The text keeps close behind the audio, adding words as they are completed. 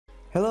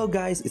Hello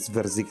guys, it's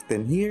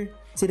Verzikten here.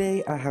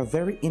 Today I have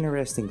very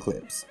interesting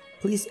clips.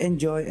 Please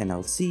enjoy and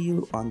I'll see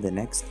you on the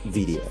next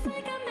video.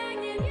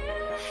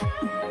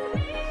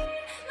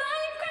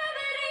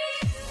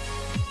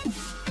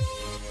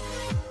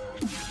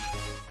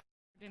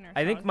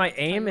 I think my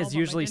aim is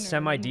usually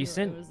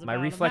semi-decent. My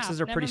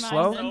reflexes are pretty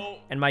slow,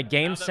 and my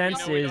game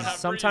sense is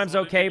sometimes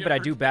okay, but I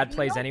do bad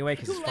plays anyway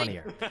because it's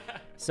funnier.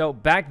 So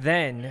back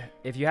then,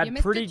 if you had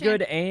pretty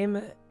good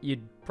aim,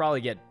 you'd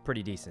probably get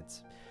pretty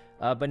decent.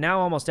 But now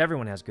almost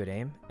everyone has good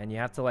aim, and you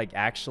have to like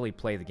actually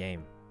play the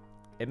game.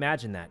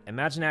 Imagine that.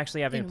 Imagine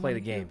actually having to play the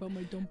game.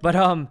 But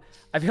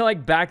I feel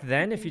like back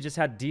then, if you just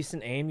had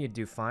decent aim, you'd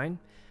do fine.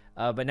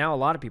 But now a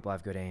lot of people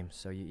have good aim,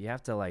 so you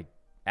have to like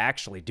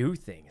actually do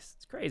things.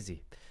 It's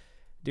crazy.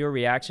 Do a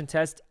reaction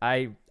test.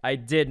 I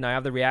did, and I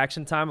have the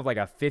reaction time of like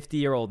a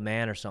 50-year-old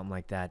man or something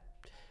like that.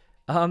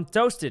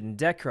 Toasted and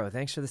Decro,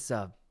 thanks for the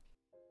sub.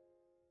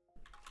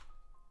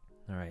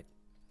 All right.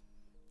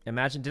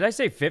 Imagine, did I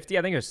say 50?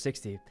 I think it was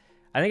 60.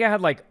 I think I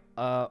had like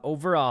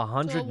over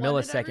 100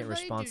 millisecond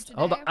response.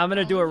 Hold on, I'm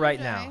gonna do it right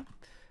now.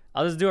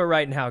 I'll just do it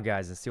right now,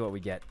 guys, and see what we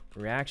get.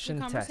 Reaction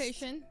test.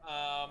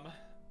 All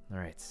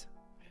right.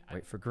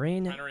 Wait for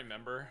green. I'm trying to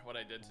remember what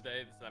I did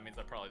today. So that means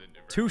I probably didn't do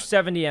very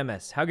 270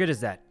 ms. How good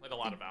is that? Played a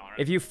lot of Valorant.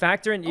 If you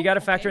factor in, you got to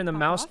factor in the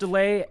mouse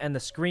delay and the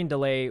screen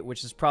delay,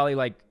 which is probably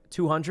like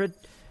 200.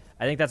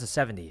 I think that's a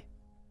 70.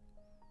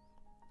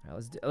 All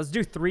right, let's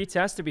do 3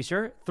 tests to be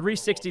sure.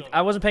 360.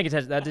 I wasn't paying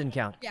attention. That didn't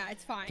count. Yeah,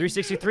 it's fine.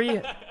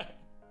 363.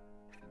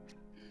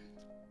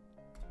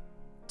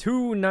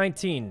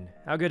 219.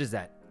 How good is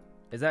that?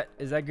 Is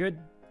that good?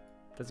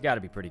 That's got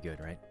to be pretty good,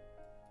 right?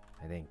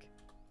 I think.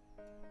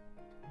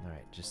 All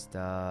right, just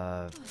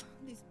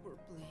This poor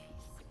place.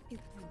 It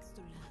brings to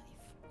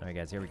life. All right,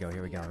 guys, here we go.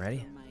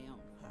 Ready?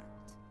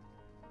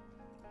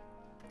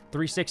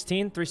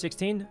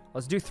 316.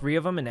 Let's do 3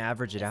 of them and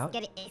average it out.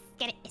 Get it.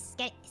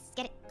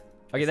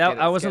 Okay, that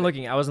I wasn't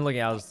looking. I wasn't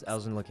looking. I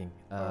wasn't looking.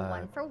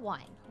 1 for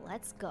 1.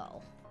 Let's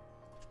go.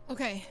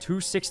 Okay.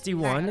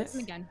 261. Right,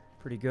 again.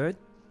 Pretty good.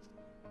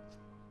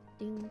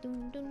 Ding,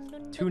 ding, ding,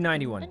 ding,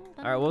 291. All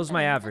right, what was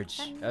my average?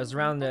 I was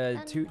around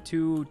the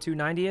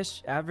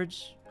 290-ish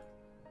average.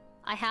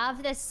 I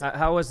have this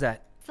How was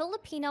that?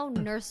 Filipino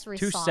nursery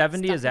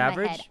 270 song is stuck in my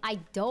average? head. I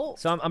don't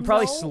So I'm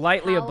probably know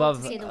slightly how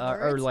above to say the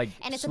or words, like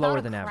and it's slower about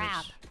a than crab.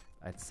 average,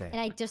 I'd say. And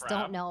I just Crab.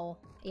 don't know.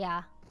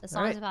 Yeah, the song's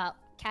Alright. about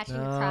catching a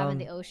crab in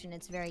the ocean.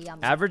 It's very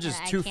yummy. Average is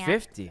and I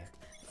 250.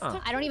 Huh.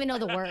 I don't even know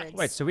the words.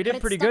 Wait, so we did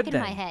but pretty it's stuck good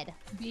in then. my head.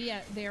 B,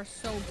 they are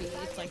so B.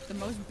 It's like the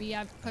most B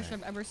push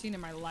I've ever seen in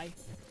my life.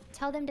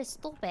 Tell them to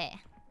stop it.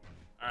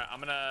 All right, I'm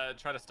gonna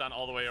try to stun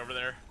all the way over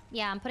there.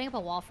 Yeah, I'm putting up a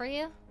wall for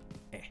you.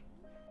 Eh.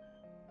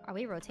 Are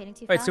we rotating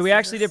too Wait, fast? so we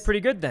actually did pretty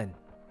good then.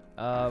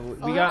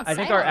 We got. I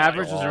think our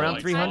average was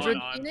around 300.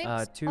 Oh, I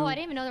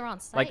didn't even know they were on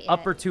site Like yet.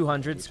 upper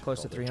 200s,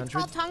 close to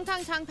 300. Oh, tongue,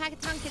 packet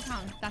tongue, kid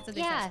tongue. That's what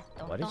they Yeah.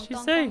 said. What did she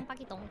say?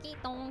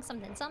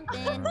 Something.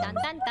 Dun,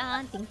 dun,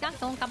 dun, ding, dong,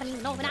 dong, company,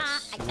 no, nah.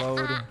 Slowed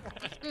over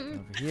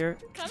here.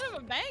 Kind of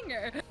a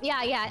banger.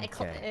 Yeah,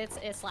 Okay.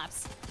 it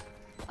slaps.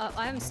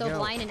 I'm so There we go.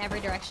 blind in every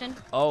direction.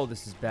 Oh,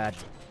 this is bad.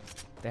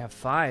 They have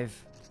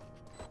 5.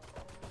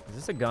 Is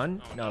this a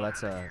gun? No,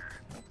 that's a.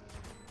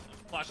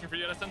 Flashing for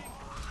you, Edison.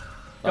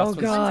 Oh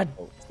God!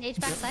 Stage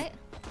back site,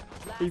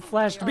 He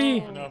flashed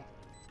me. Oh no.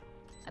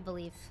 I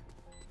believe.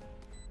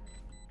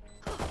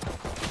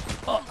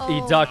 Oh,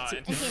 he ducked.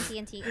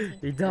 TNT.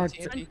 He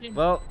ducked.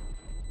 Well,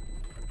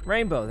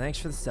 Rainbow, thanks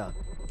for the sub.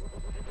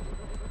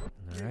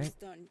 All right.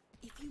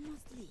 If you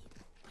must leave,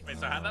 Wait,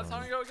 so how'd that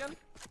song go again?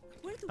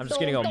 where do I'm just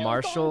gonna go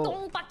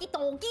Marshall.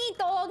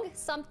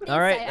 Something. All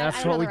right,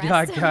 that's what we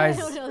got, guys.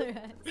 I don't know the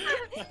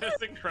rest.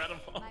 That's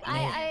incredible.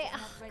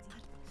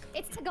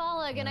 It's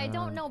Tagalog, and I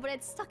don't know, but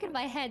it's stuck in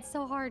my head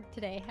so hard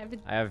today.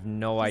 I have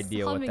no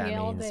idea what humming that it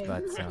all means, day.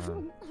 but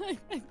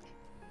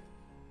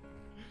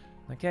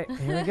okay,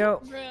 here we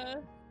go.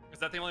 Is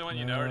that the only one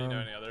you know, or do you know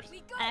any others?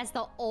 That's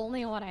the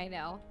only one I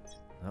know,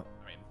 I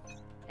mean,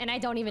 and I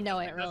don't even know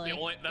it that's really. the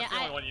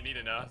only one you need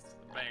to know. It's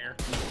a banger.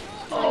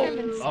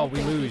 Oh,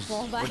 we lose.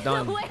 People, We're but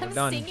done. the way We're I'm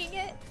done. singing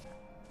it.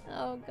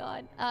 Oh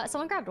God.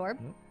 Someone grabbed orb.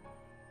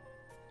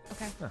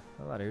 Okay. Huh,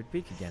 I thought it would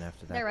peak again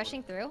after that. They're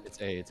rushing through. It's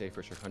A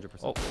for sure, 100%.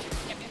 Oh.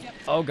 Yep.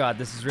 Oh God,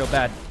 this is real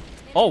bad.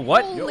 Oh,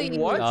 what? Holy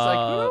what?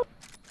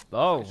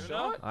 Oh,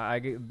 Shot? I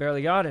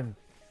barely got him.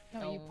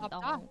 No, you popped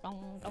off.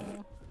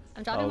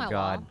 I'm dropping Oh my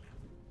God. wall.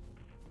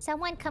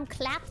 Someone come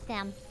clap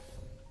them.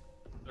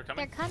 They're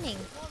They're coming.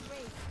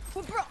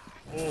 coming.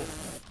 Oh.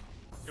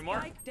 2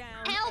 more.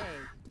 Help!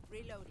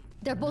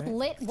 They're both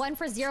lit. 1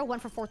 for 0, 1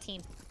 for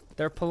 14.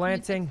 They're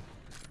planting.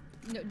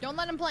 No, don't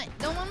let him plant.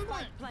 Don't let him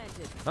plant.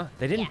 Huh?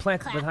 They didn't Yeah,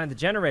 plant clap. behind the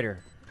generator.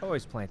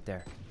 Always plant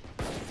there.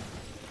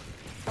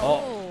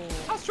 Oh.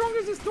 How strong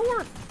is this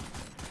door?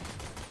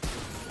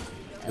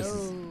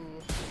 Oh.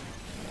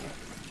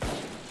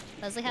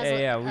 Leslie has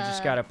Yeah, we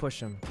just gotta push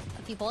him.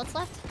 a few bullets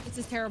left. This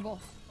is terrible.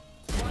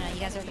 Yeah, you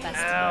guys are the best.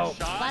 Ow.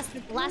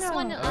 Last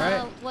one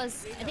Alright.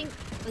 was, I think,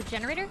 the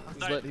generator.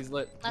 He's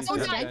lit. Last He's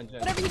one's lit. dead. Gen.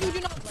 Whatever you do, do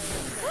not.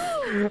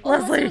 Oh,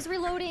 Leslie was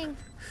reloading.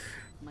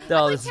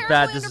 No, this is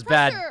bad. This is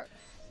bad.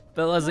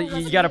 But Leslie,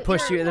 you gotta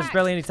push you. There's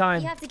barely any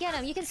time. You have to get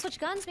him. You can switch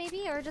guns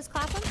maybe, or just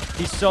clap him.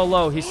 He's so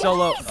low. He's so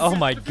low. Oh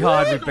my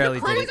God, we barely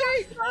did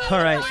it.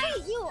 All right.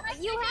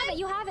 You have it.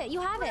 You have it. You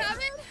have it.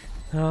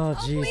 Oh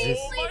Jesus.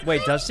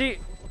 Wait, does she?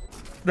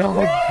 Oh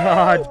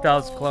God, that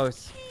was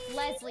close.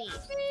 Leslie,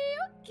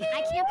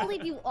 I can't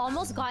believe you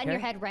almost got in your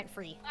head rent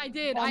free. I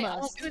did.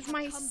 Almost. It was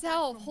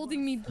myself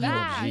holding me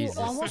back. Jesus.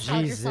 You almost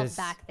held yourself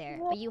back there,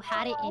 but you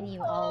had it in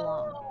you all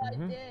along. I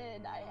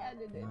did. I had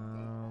it in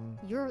me.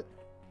 You're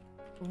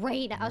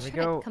Reina. I was Here we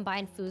trying go. to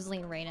combine Fusli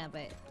and Reina,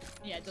 but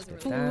Yeah, it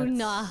doesn't really.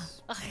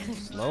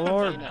 That's Funa.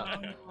 Lord.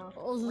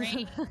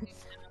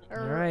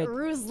 Alright.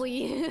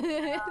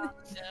 Rusli.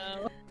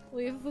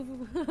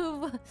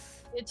 No.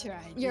 You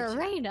tried. You're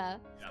Reina.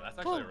 Yeah, that's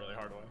actually a really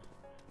hard one.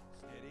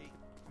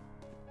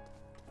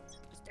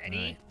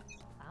 Steady.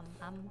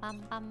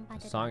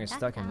 The song is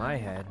stuck in my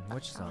head.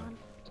 Which song?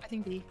 I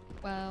think B.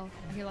 Wow.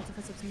 I hear lots of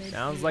footsteps mid.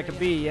 Sounds like a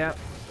B, yep.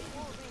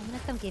 I'm gonna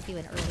come give you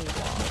an early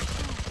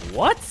wall.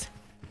 What?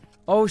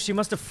 Oh, she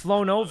must have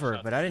flown over,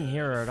 but I didn't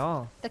hear her at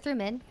all. They're through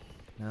mid.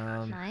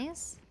 Yeah,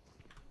 Nice.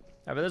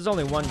 but there's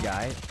only one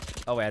guy.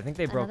 Oh wait, I think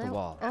they broke the Another-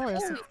 wall. Oh,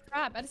 there's Holy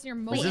crap! Edison, your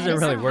This Wait, isn't Edison,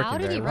 really how working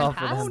did very he well run for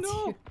past them.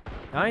 you?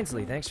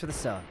 Ainsley, thanks for the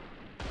sub.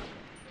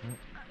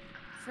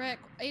 frick.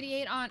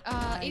 88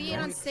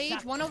 on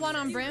stage. 101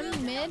 on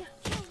brim. Mid.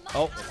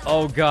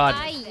 Oh God.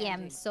 I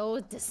am so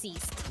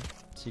deceased.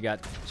 She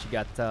got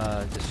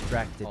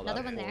distracted.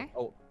 Another one there.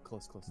 Oh,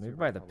 close. Maybe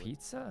by the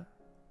pizza?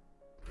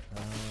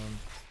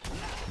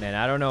 Man,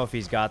 I don't know if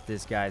he's got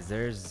this, guys.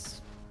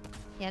 There's...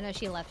 Yeah, no,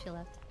 she left.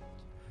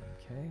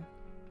 Okay.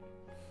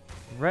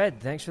 Red,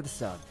 thanks for the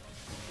sub.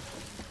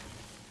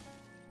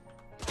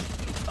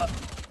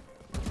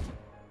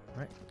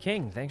 Alright,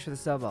 King, thanks for the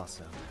sub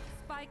also.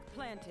 Spike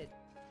planted.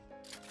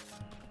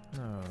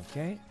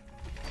 Okay.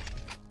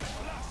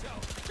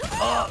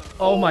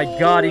 Oh my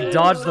God, he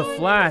dodged the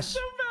flash.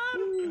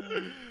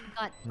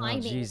 Got Oh,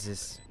 timing.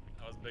 Jesus.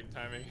 That was big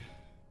timing.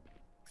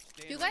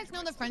 Do you guys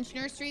know the French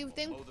nursery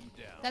thing?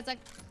 That's like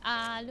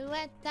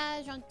Alouette,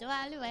 jonte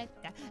alouette,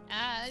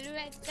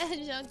 alouette,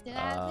 jonte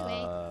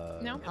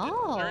alouette. No?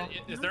 Oh.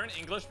 Is there an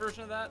English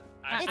version of that?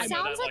 I It actually know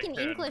sounds that, like an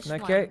tune. English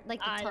Okay. one.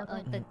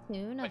 Like the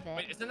tune of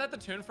Wait, it. isn't that the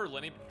tune for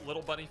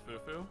Little Bunny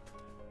Foo-Foo?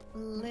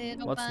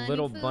 What's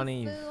Little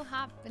Bunny? Foo-foo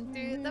hopping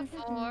through the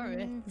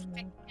forest,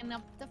 picking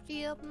up the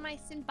field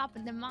mice and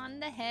bopping them on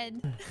the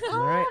head.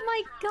 Alright. Oh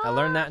my God. I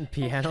learned that in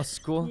piano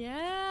school.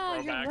 Yeah,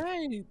 Throwback. you're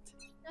right.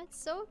 That's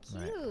so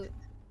cute. Right.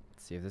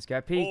 Let's see if this guy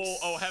peeks.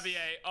 Oh, heavy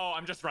A. Oh,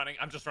 I'm just running.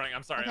 I'm sorry.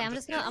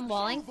 Okay, I'm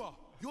walling.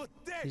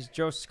 He's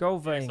Joe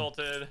Scoving.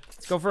 Insulted.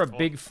 Let's go for a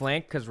big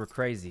flank because we're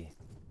crazy.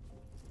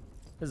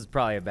 This is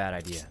probably a bad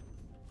idea.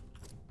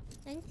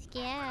 I'm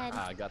scared.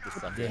 I got this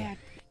stuff. Yeah.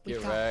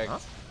 Get wrecked.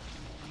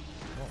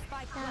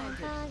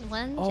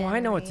 One Oh, I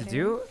know what to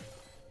generator.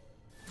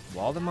 do.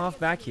 Wall them off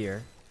back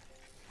here.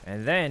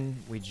 And then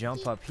we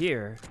jump up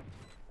here.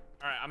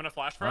 All right, I'm gonna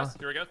flash for us.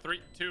 Here we go. 3,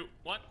 2,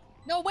 1.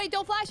 No, wait,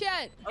 don't flash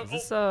yet. Oh, Is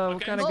this, oh, what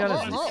okay. kind of gun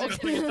is Oh, this?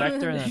 oh.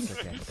 Spectre? That's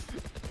okay.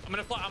 I'm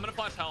gonna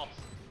flash hell.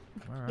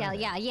 All right.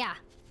 Yeah.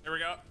 Here we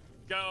go.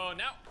 Go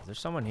now. Is there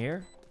someone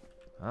here?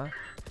 Huh?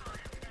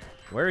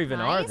 Where even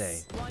are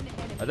they?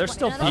 Nice. Are there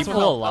still Another people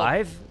one.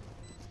 alive?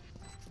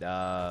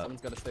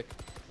 Someone's got a stick.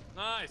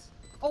 Nice.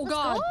 Oh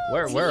God.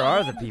 Where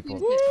are the people?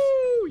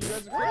 You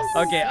guys are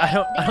crazy. Okay, I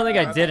don't think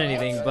I did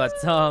anything, but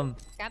Grab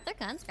their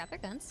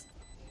guns.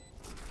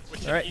 We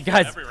should all right, eat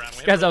guys, every round. We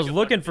have guys, I really was good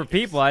looking luck for with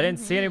these. people. I didn't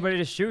see anybody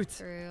to shoot.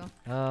 True.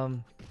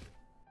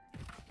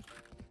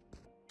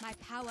 My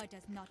power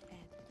does not end.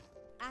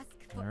 Ask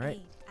for All right.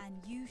 aid, and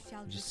you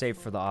shall Just save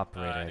for the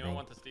operator, I Anyone think.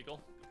 want the Steagle?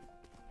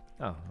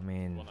 Oh, I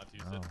mean, Will not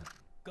use oh.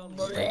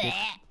 it.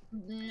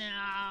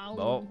 No.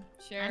 Oh.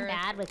 Sure. I'm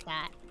bad with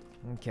that.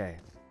 Okay,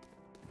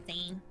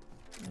 Thing.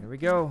 here we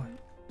go.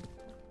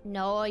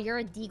 No, you're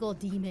a Deagle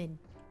demon.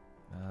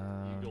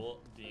 Eagle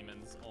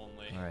demons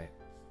only. All right.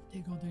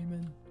 Deagle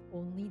demon.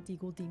 Only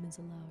Deagle demons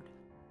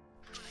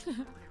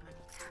allowed.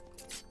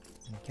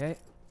 Okay.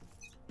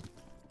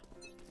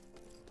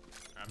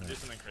 I'm gonna do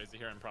something crazy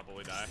here and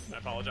probably die. I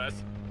apologize.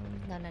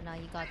 No,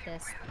 you got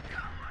this.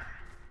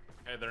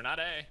 Okay, they're not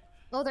A.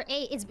 Oh, they're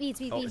A. It's B. It's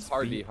B. Oh, B. it's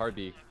hard B. Hard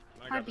B.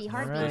 Hard B.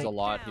 There's a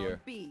lot here.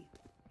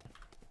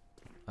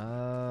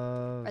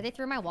 Are they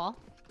through my wall?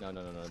 No.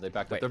 They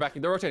backed Wait. up. They're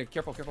backing. They're rotating.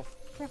 Careful.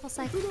 Careful,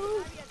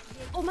 Sykkuno.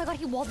 Oh my God,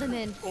 he walled them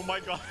in. Oh my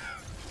god.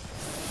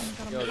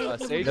 Yo,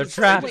 Sage They're is-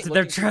 trapped, Sage is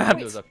they're looking through the trapped.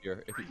 windows up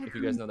here. If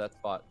you guys know that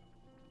spot.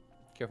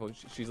 Careful.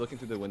 She's looking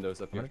through the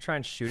windows up I'm here. gonna try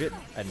and shoot it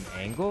at an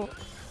angle.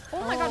 Oh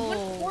my God,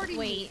 140.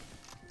 Wait.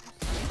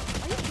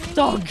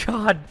 Oh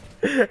God.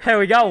 Hey,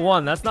 we got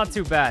one. That's not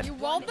too bad. You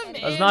walled them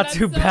in. That's not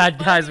too so bad,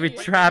 guys. We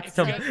funny. trapped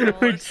them.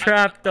 We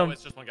trapped Oh, them.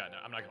 it's just one guy. No,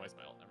 I'm not gonna waste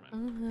my ult.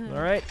 Never mind.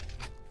 All right.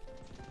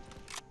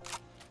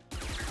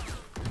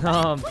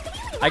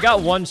 I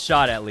got one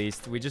shot at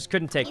least. We just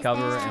couldn't take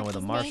cover, and with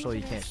a Marshall,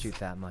 you can't shoot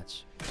that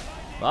much.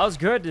 Well, that was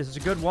good. This is a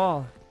good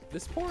wall.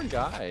 This poor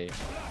guy.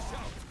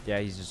 Yeah,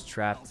 he's just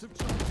trapped.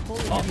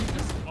 Oh,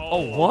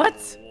 Oh, what?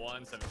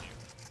 117.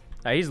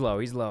 He's low.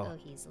 He's Oh, low.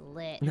 he's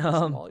lit.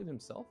 Mollied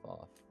himself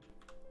off.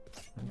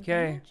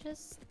 Okay.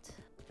 Just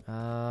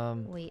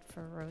wait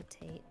for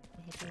rotate.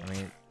 Maybe. I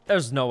mean,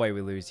 there's no way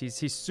we lose.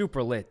 He's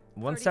super lit.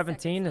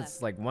 117.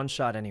 It's like one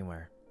shot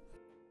anywhere.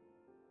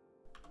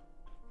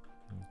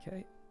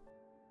 Okay.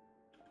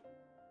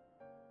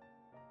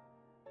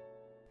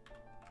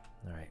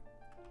 All right.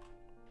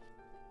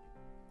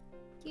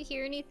 Do you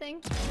hear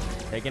anything?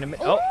 Taking him.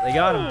 Oh, they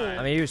got him.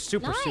 I mean, he was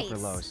super Nice.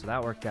 low, so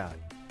that worked out.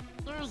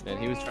 And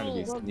he was trying to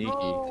be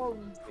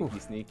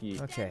sneaky.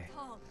 Okay.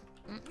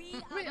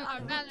 We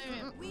are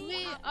better.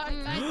 We are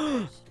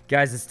better.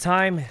 Guys, it's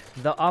time.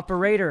 The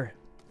operator.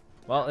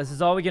 Well, this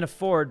is all we can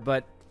afford,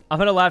 but I'm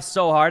gonna laugh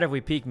so hard if we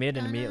peek mid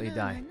and immediately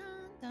die.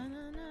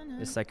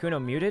 Is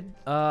Sykkuno muted?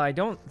 I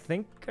don't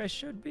think I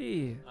should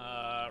be.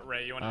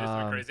 Ray, you want to do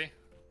something crazy?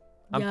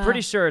 I'm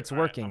pretty sure it's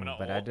working, Alright,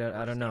 but ult.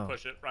 I don't know.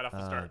 Push it right off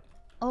the start.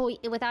 Oh,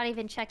 without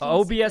even checking.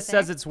 OBS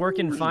says it's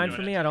working fine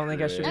for me. I don't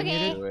think I should be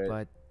Okay. muted,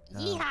 but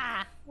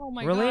Yeah. Oh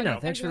my Relena,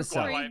 god. thanks for the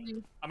sub.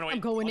 I'm gonna wait. I'm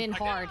going in 1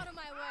 second. hard.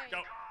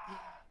 Go.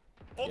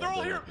 Oh, they're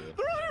all here.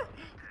 They're all here.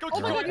 Go, Oh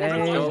my go, god, go,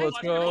 Hey. go, Let's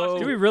go.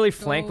 Do we really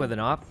flank with an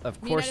op?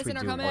 Of Me and course we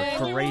Edison do. are We're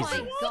coming.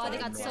 crazy. Oh my god, I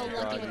got so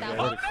lucky with that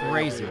We're one.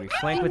 crazy. We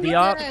flank with the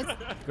op. Yes.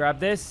 Grab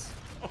this.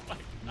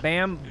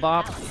 Bam,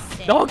 bop. That was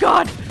sick. Oh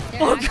god!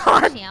 They're Oh actually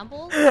god!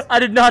 Shambles. I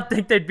did not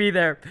think they'd be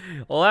there.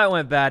 Well, that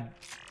went bad.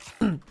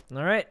 All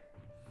right.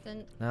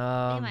 Then they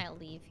might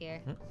leave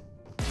here.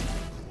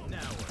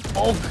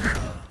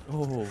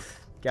 Oh,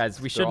 guys,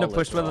 we shouldn't have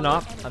pushed with an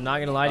op. I'm not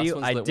gonna lie to you.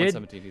 Last one's lit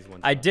 117, he's one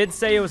I shot. did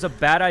say it was a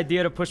bad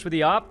idea to push with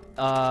the op,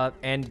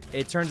 and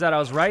it turns out I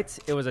was right.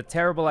 It was a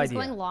terrible He's idea.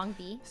 going long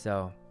B.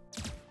 So,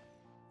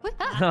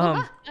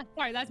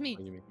 Sorry, that's me. What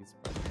do you mean he's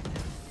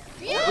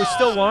surprised? we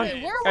still won.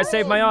 Guys,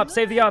 save my op.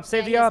 Save the op.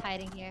 Save the He's op.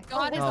 hiding here.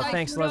 God, Oh,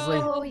 thanks, Leslie.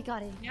 Oh, he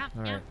got it. Yeah,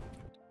 All right.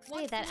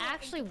 Hey, that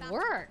actually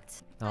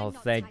worked. Oh,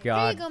 thank There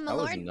you God. go, my That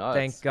was lord. nuts.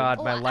 Thank God,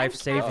 Oh, my life Can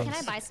savings.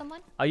 I buy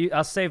someone?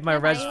 I'll save my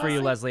Can I res buy for you,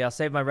 you? Leslie. I'll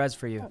save my res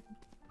for you.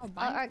 Oh,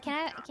 bye. Or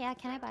can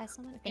I buy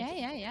someone? Thank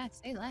you. Yeah.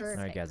 Say less. All right,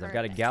 Perfect, guys, I've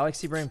got a perfect.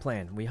 galaxy brain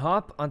plan. We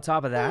hop on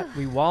top of that,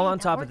 we wall on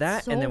That top of worked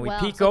that, so and then we well.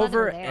 peek So glad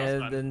over, they were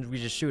there. and then we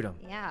just shoot them.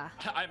 Yeah.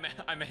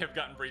 I may have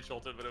gotten breach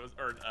ulted, but it was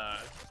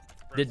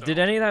Did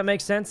any of that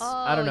make sense?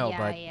 I don't know, yeah,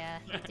 but yeah.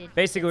 it did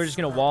basically we're get just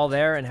gonna some. wall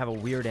there and have a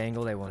weird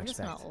angle they won't I'm just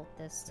expect. gonna ult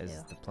this too.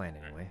 Is the plan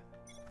anyway.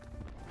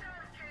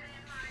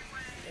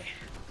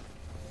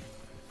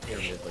 They're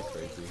mid like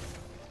crazy.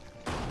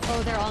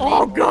 Oh, they're all.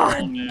 Oh mid.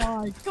 God!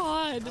 my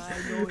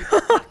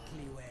god.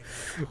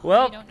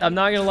 Well, I'm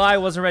not gonna lie, I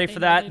wasn't ready for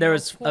that. There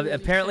was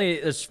apparently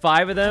there's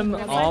 5 of them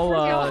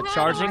all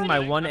charging my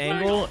one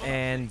angle,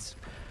 and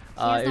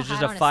it was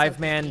just a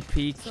 5-man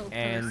peek,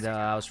 and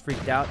I was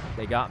freaked out.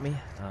 They got me.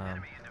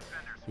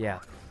 Yeah,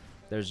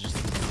 there's just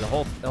the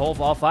whole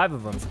all 5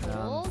 of them.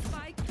 Ult.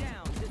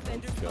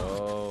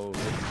 Go.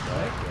 Good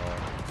stuff, y'all.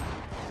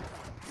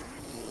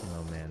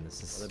 Oh man,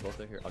 this Are is they both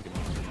in here? I'll give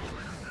them.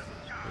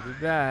 pretty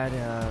bad.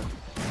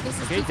 This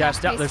is Okay, too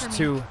dashed out. fast-paced There's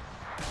for me. 2.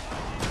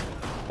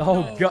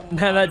 Oh god,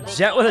 man, that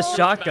jet with a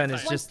shotgun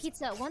is One's just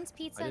pizza. One's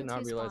pizza. I did and not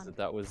two's realize spawn.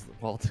 that was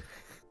Walt.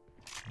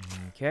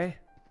 okay.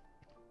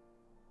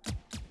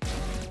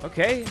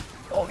 Okay.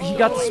 Oh, he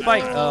got the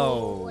spike.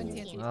 Oh, One that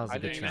TNT. was a I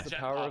good didn't use try. the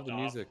power of the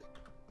music.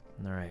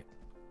 All right.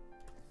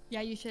 Yeah,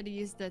 you should have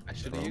used the. I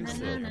should have used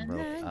Bro, it.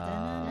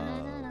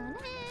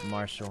 bro.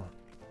 Marshall.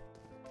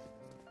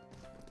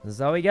 This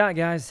is all we got,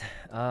 guys.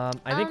 I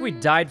think we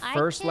died I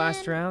first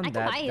last can- I round. can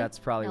buy you, That's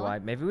probably Noah. why.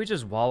 Maybe we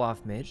just wall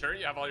off mid. Sure,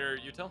 you have all your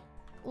util?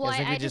 Well, I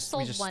think I we just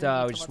sold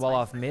one. we just wall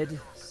off mid.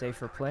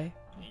 Safer play.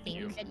 I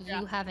think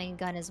you having a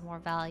gun is more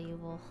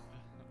valuable.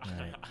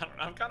 Alright. I don't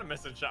know. I'm kind of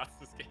missing shots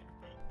this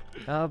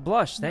game.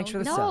 Blush, thanks for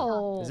the sub.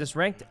 No. Is this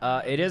ranked?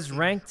 It is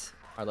ranked.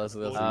 Alright,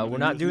 Leslie, We're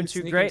not doing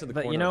too sneak great, into the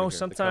but you corner know, over here.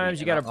 They're coming, sometimes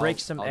you and gotta break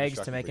some I'll eggs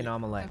distract to them make for an you.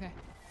 omelet. Okay.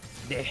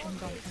 Yeah. I'm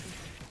going.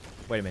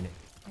 Wait a minute.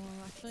 Oh,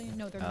 actually,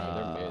 no, they're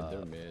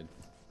They're mid.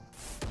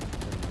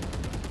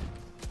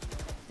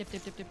 Dip.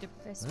 They're Where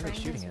are they spraying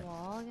shooting his at?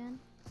 wall again.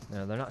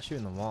 No, they're not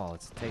shooting the wall.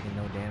 It's taking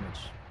no damage.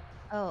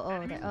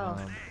 Oh.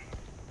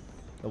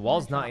 The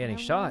wall's not Shot getting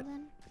their shot. wall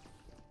then?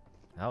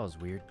 That was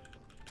weird.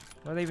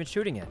 What are they even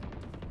shooting at?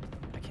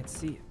 I can't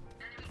see it.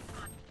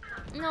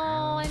 No,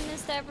 I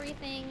missed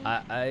everything.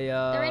 They're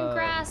They're in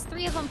grass.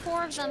 3 of them,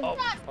 4 of them.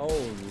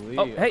 Holy.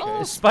 Oh, hey,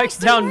 Oh, spikes spikes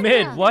down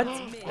mid. down. What?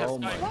 Oh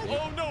my.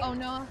 Oh no! Oh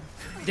no.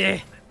 Deh.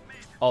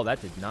 Oh,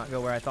 that did not go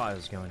where I thought it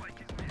was going.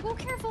 Oh,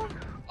 careful.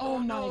 Oh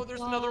my no,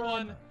 there's another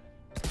one.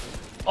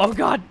 Oh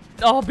god.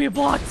 Oh, be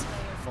blocked.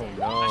 Oh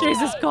no.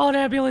 Jesus, call an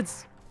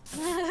ambulance.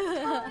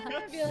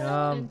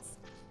 Ambulance.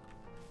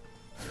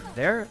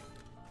 There.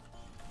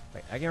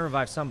 Wait, I can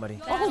revive somebody.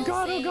 Oh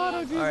god, oh god,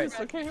 oh Jesus. All right.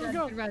 Okay, here we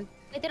go. Red.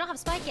 Wait, they don't have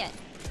spike yet.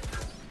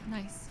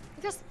 Nice.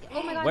 Just,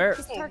 oh my god, Where?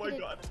 he's Oh my targeted.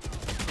 god.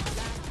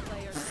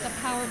 The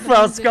power of the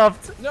Well music.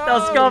 scuffed. No.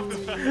 Well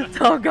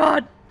scuffed. Oh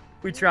god.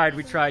 We tried,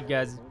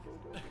 guys.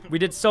 We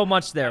did so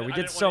much there. We I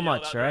did didn't so wanna yell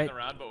much, that during alright? the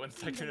round, but when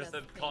Sykkuno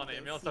said call an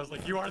ambulance, I was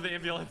like, you are the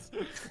ambulance.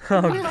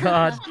 Oh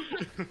god.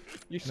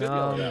 You should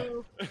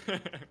know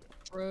that.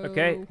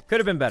 Okay, could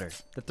have been better.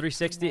 The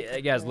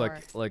 360, guys, look.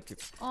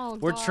 Oh,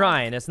 We're God.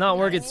 trying. It's not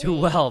working too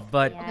well,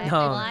 but Yeah,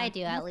 well, I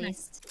do at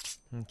least.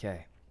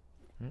 okay.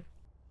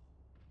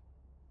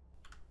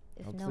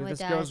 If Hopefully Noah this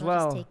dies, goes I'll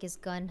well. just take his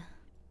gun.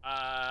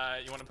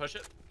 You want to push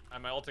it?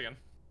 I'm my ult again.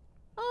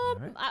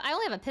 Alright. I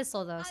only have a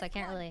pistol though, so I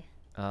can't really.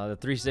 The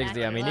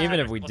 360. I mean, even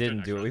if we Let's do it didn't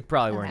next do it, round. we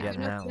probably weren't Okay.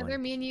 getting that Together,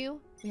 one. me and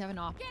you, we have an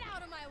op. Get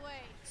out of my way.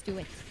 Let's do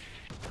it.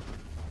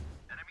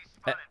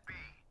 Eh.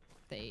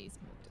 They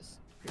smoked us.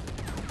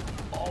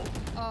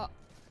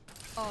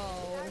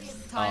 Oh.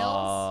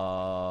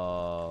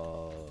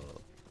 Tiles.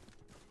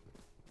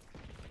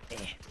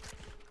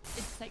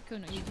 It's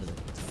Sykkuno. You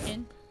just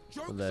skin.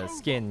 For the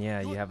skin,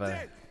 yeah, you have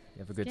a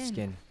good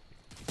skin.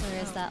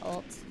 Where is that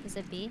ult? Is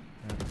it B?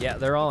 Yeah,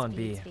 they're all on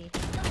B. It's B.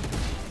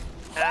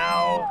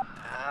 Ow!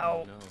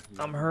 Ow! No,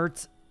 I'm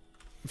hurt.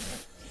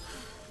 Let's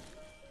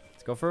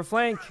go for a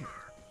flank.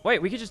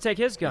 Wait, we could just take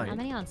his How gun.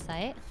 many on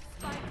site?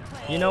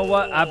 You know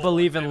what? I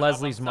believe in They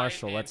Leslie's have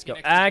Marshall. upside Let's go.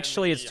 and Phoenix is in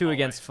Actually, it's the 2 hallway.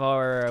 against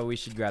 4. We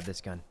should grab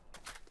this gun.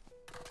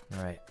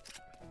 All right.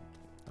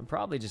 I'm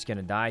probably just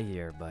gonna die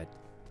here, but.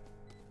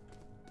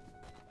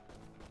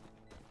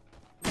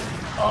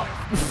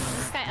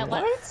 This guy,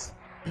 what?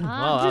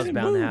 Well, that was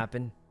bound to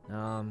happen.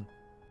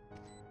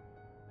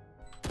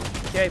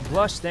 Okay,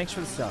 Blush, thanks for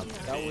the sub.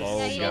 That was Oh,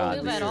 Yeah, he God, didn't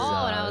move this at is,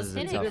 all when I this was is a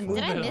hitting tough him. one.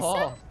 Did I miss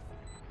him?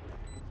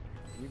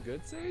 You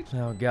good, Sage?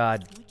 Oh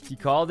God, you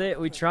called it.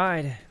 We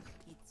tried.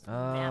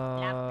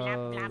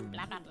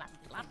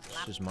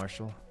 Just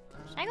Marshall.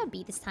 Should I go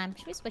B this time?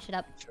 Should we switch it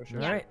up? Sure.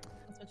 All right.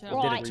 Switch it I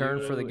up. did a Right. turn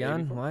for the Were you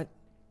gun. 84? What?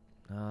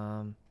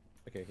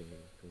 Okay, cool.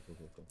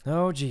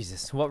 Oh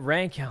Jesus. What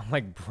rank? I'm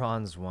like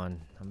bronze 1.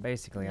 I'm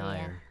basically Yeah.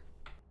 iron.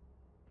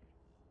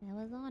 I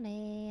was on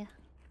A.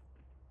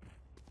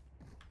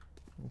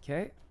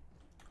 Okay.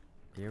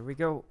 Here we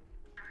go.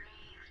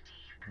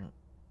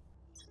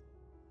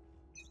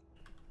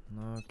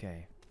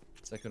 Okay.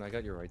 Second, I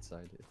got your right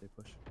side if they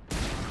push.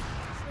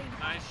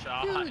 Nice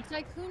shot. Dude,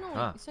 Sykkuno.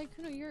 Huh.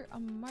 Sykkuno, you're a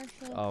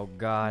marshal. Oh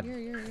God.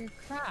 You're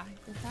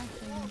cracked. It's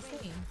actually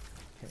insane.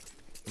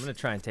 I'm gonna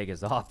try and take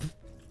his op.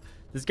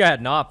 This guy had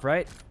an op,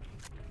 right?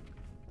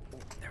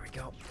 There we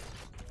go.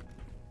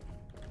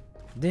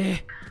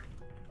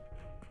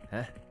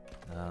 Huh?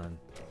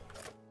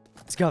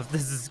 Scuffed.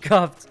 This is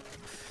scuffed.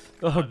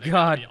 Oh They gotta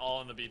God. be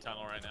all in the B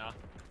tunnel right now.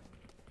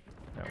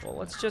 Alright, well,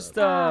 let's just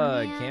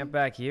Oh, man. camp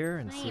back here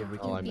and I see if we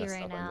am Oh, I can. B messed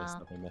right up. I messed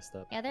now. up. I messed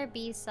up. Yeah, they're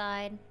B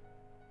side.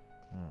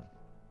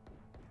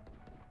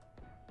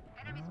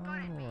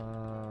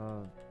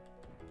 Oh,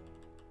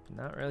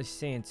 not really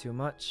seeing too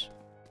much.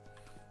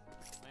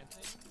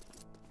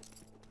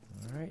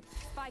 All right.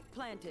 Spike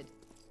planted.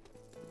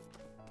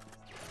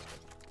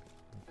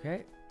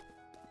 Okay.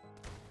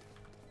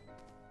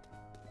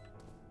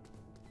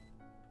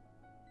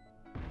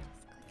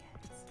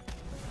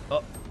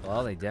 Oh,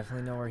 well, they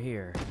definitely know we're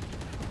here.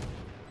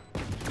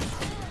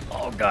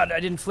 Oh God, I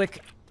didn't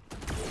flick.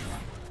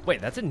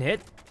 Wait, that didn't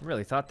hit. I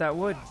really thought that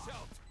would.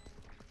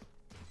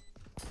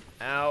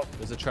 Ow.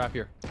 There's a trap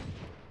here.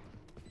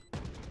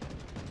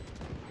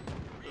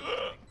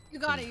 You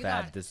got it. This is You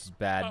got bad. it. This is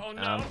bad. Oh,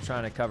 no. I'm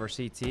trying to cover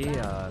CT.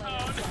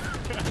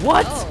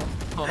 What?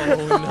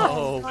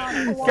 Oh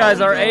no.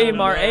 Guys, our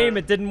aim,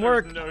 it didn't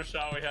work. There's no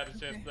shot we had a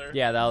chance there.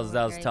 Yeah, that was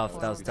Very tough.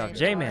 close, That was tough. very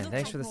J-Man, close.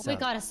 thanks for the We sub.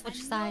 gotta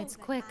switch sides,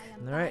 quick.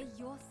 All right.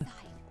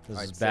 This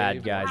Alright, is bad,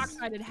 save. guys.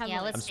 Backsided heavily.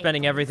 Yeah, let's I'm save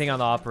spending for everything on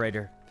the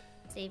operator.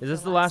 Save Is for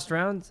this the last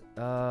round?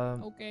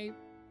 Okay.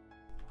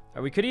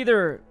 We could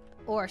either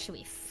Or should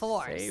we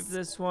force? save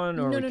this one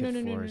or No, we no, could no, no,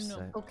 no, force no.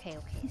 it. Okay,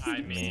 okay.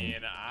 I mean,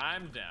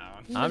 I'm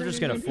down. I'm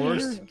just gonna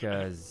force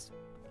because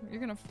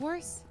You're gonna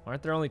force?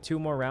 aren't there only 2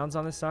 more rounds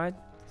on this side?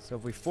 So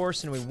if we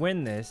force and we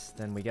win this,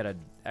 then we get an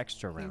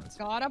extra round. You've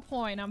got a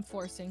point. I'm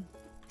forcing.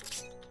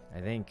 I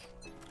think.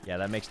 Yeah,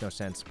 that makes no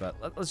sense. But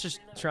let's just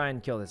try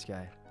and kill this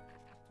guy.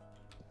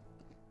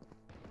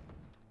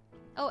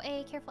 Oh,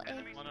 A, careful, A.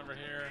 One over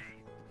here.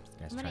 This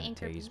guy's I'm gonna trying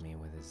to anchor tase B. me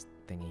with his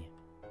thingy.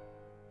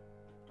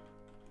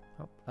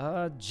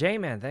 Oh,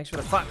 J-Man, thanks for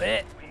the 5.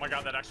 Oh my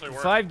god, that actually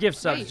worked. 5 gift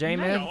subs, Wait,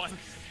 J-Man. No one-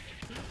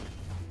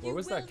 Where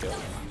was that kill?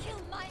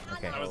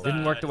 Okay, that was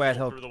didn't work the way I'd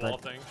through the hoped, wall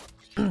but thing.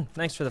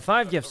 thanks for the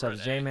 5 gift Over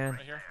subs, at A, J-Man.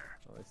 right here.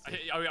 Oh, I I see.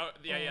 hit-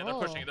 yeah, they're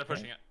pushing it. They're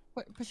pushing it.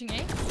 Pushing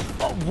A?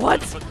 Oh,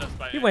 what? Put this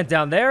by He A. went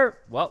down there.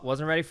 Well,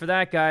 wasn't ready for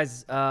that,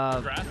 guys.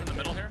 Grass in the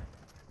middle here.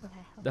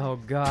 Okay. Oh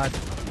God,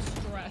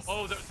 Stress.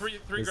 Oh, the three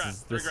grass.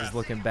 this Three is grass.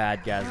 looking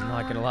bad, guys. I'm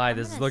not gonna lie, I'm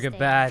this is gonna looking stay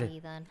bad. on B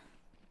then.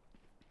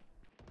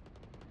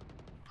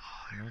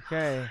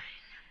 Okay.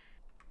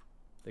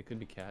 They could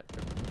be cat.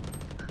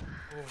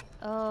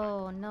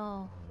 Oh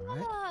no.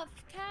 Alright. Off,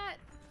 cat.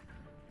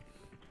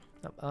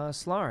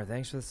 Slar,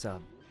 thanks for the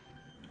sub.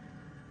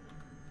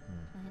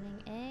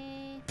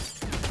 Planning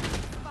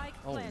Spike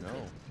Oh planted.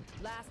 no.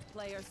 Last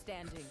player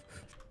standing.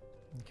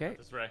 Okay.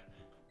 This Ray.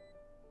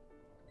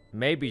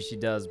 Maybe she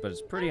does, but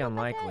it's pretty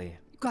unlikely.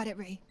 You got it,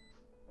 Ray.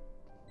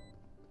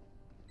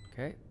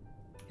 Okay.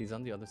 He's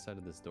on the other side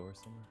of this door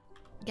somewhere.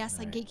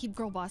 Gaslight, Alright. gatekeep,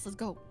 girl boss. Let's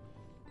go.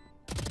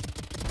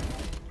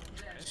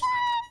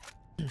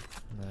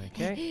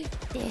 Okay.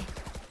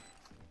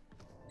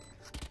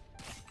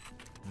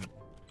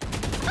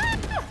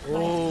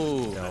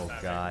 Oh. Oh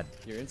God.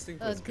 Your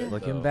instinct was good.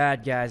 Looking though.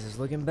 bad, guys. It's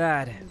looking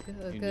bad.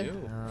 You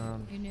knew.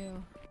 You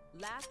knew.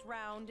 Last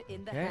round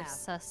in the Okay. half.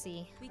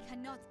 Sussy. We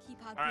cannot keep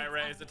our All right, goods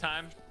Ray, up. is it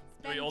time?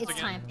 Do we ult It's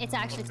again? time. It's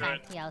actually time.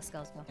 Good. Yeah, let's go.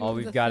 Let's go. All Do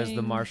we've the got is the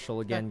thing. Marshal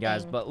again,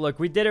 guys. thing. But look,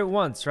 we did it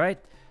once, right?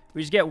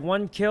 We just get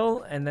one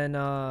kill and then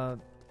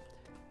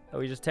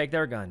we just take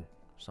their gun,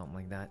 something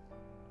like that.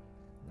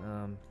 All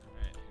right,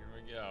 here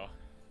we go.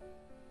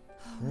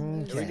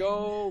 Here we Okay.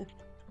 go.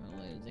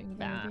 We're losing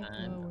bad.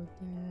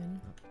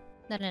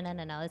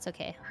 No. It's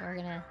okay. We're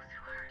gonna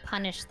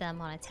punish them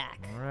on attack.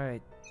 All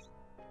right.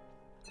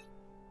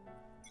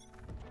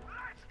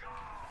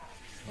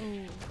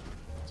 Oh.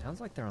 Sounds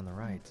like they're on the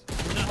right.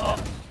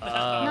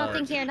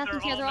 Nothing here. Nothing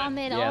here. They're all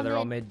mid. Yeah, they're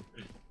all mid.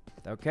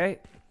 Okay.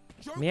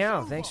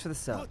 Meow. Thanks for the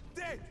sub.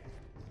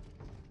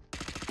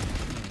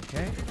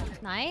 Okay.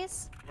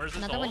 Nice. Where's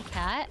his Another one, ult?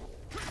 cat.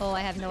 Oh,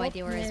 I have no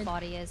idea where his mid.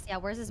 body is. Yeah,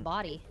 where's his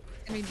body?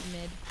 I mean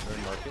mid.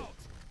 Third market.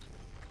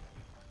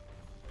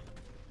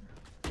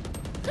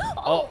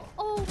 Oh.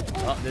 Oh,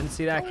 Oh, didn't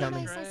see that oh,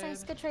 coming.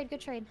 nice. Good trade.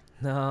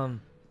 Where's Alright.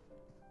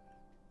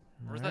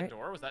 that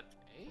door? Was that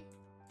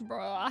A?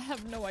 Bruh, I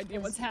have no idea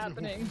what's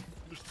happening.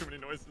 There's too many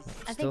noises.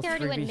 I Still think they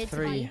already went mid to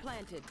 3v3. B.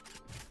 Planted.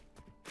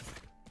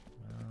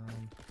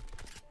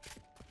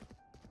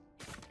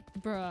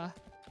 Bruh.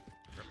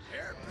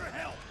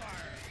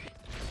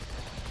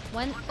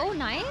 One. Oh,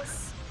 nice.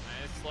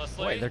 Nice,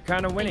 Leslie. Wait, they're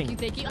kind of winning.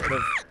 Thank you.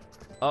 Would've-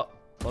 Oh,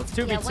 well, it's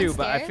 2v2, Yeah, one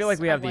but I feel stairs. like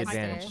we have the One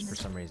advantage stairs. for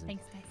some reason.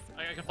 Thanks, guys.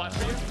 I can flash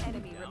for you.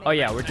 Enemy remaining. Oh,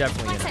 yeah, we're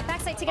definitely in it.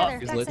 Backside together.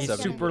 he's backside lit He's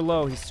seven. together. super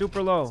low. He's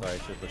super low. Sorry, I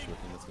should push with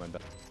him. That's my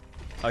bad.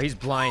 Oh, he's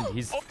blind.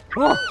 He's.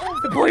 Oh,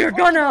 pull your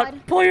gun out.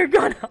 God. Pull your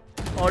gun out.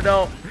 Oh,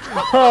 no.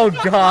 Oh,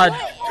 God.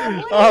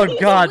 Oh,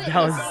 God. That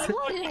was.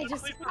 What did I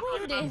just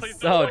witness?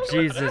 Oh,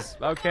 Jesus.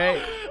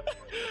 Okay.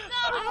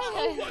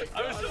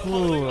 I was just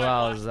Ooh,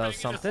 that was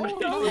something.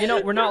 You know,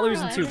 we're not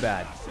losing too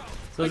bad.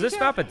 So is this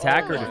map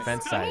attack or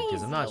defense side?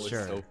 Because I'm not That was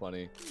sure. so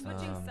funny.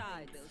 Switching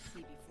sides. They'll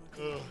see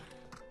before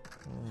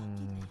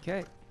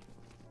Okay.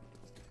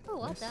 Oh,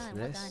 well This, done.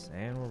 Well this, done.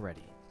 and we're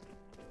ready.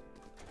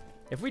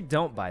 If we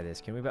don't buy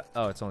this, can we buy?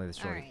 Oh, it's only the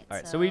shorty.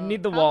 Alright, so we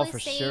need the wall probably for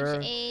stage sure.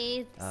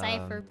 A,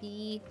 Cypher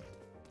B.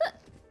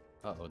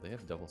 Uh-oh, they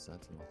have double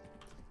sentinel.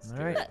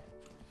 All right.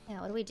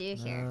 Yeah, what do we do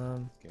here?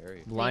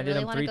 Scary. Blinded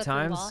really him wanna 3 go through the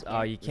times. wall Oh,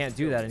 here? you can't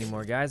do that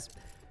anymore, guys.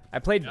 I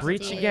played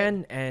Breach Dude.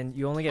 again, and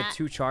you only get At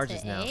 2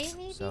 charges the now. A,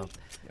 maybe? So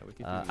Yeah, we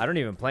could I don't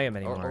even play him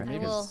anymore or maybe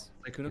because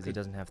Sykkuno he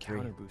doesn't have 3.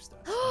 counter boost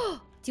us. Do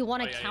you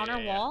want a Oh, yeah, counter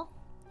yeah. wall?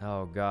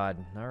 Oh God.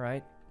 All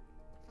right.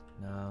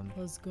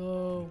 Let's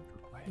go.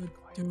 Let's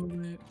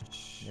do it.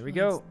 Here we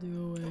go.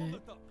 Do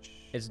it.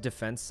 It's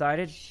defense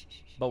sided,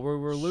 but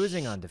we're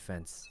losing on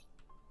defense.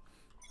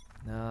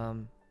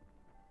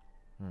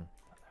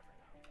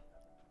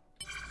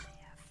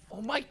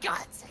 Oh my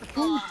god!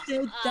 Who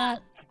did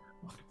that?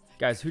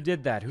 Guys, who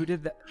did that? Who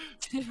did that?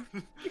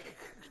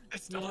 They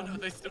still don't know.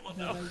 They still don't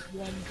know.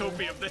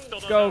 Copium, they still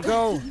don't Go,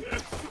 know. go.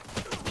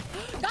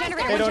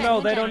 Generator, They don't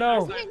know. They don't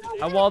know.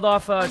 I walled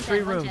off a tree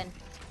room.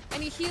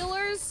 Any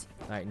healers?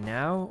 All right,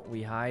 now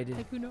we hide.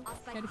 Sykkuno,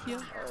 gotta heal.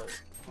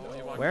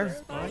 Where?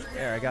 Oh,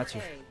 there, I got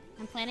you.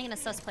 I'm planning in a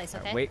sus place,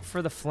 okay? Wait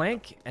for the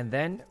flank, and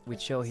then we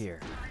chill here.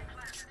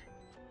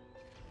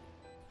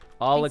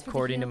 All Thanks for the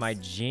according to my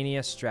heals.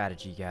 genius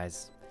strategy,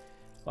 guys.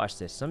 Watch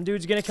this. Some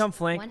dude's gonna come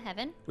flank. One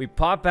heaven. We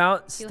pop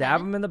out, stab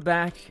heaven. him in the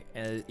back,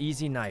 and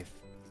easy knife.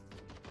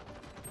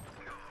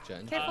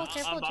 Jen. Careful,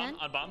 careful, on bomb, Jen.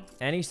 on bomb.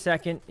 Any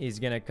second, he's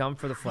gonna come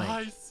for the flank.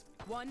 Nice.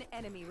 One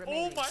enemy Oh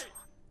remaining. my.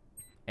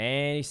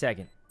 Any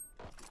second.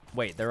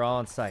 Wait, they're all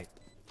on site.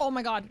 Oh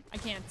my god, I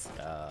can't.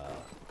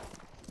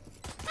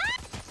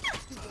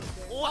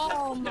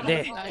 Oh my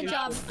There. god. Good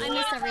job. I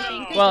missed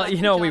everything. Good Well, job, you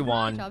good know job, we good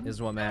won, job.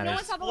 is what No matters.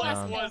 one's on the last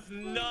That one. was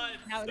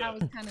nuts. That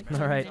was kind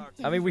of All right.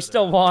 I mean, we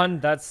still won.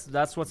 That's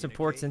what's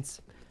important,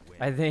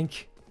 I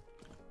think.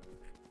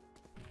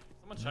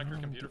 Someone check your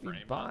computer for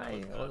aimbot.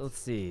 Bye. That was Let's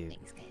see.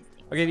 Thanks, guys.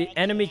 Okay, the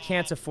enemy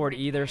can't afford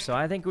either, so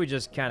I think we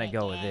just kind of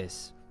go with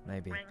this,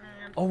 maybe.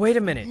 Oh, wait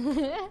a minute.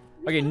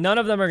 Okay, none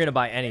of them are gonna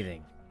buy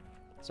anything,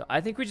 so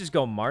I think we just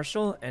go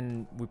Marshall,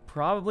 and we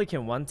probably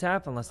can one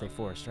tap unless they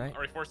force, right?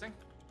 Are we forcing?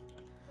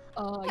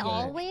 Oh, I yeah.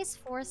 always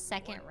force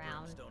second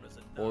round.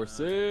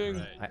 Forcing.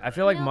 Right. I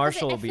feel like No, 'cause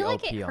Marshall I will be feel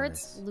OP like it on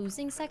hurts this.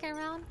 losing second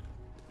round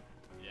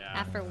Yeah.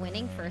 after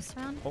winning first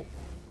round. Oh,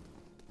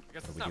 I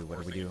guess it's What do not we do? What do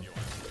we forcing do?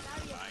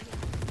 if you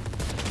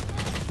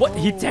want. what?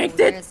 He Oh, tanked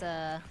it? There's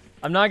a...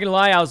 I'm not gonna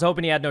lie, I was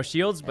hoping he had no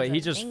shields, but There's he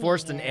a just thingy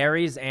forced an here.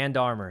 Ares and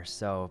armor.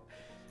 So,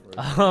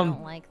 I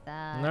don't like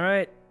that. all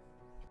right.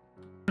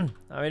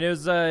 I mean, it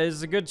was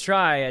a good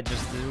try. I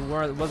just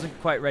wasn't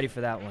quite ready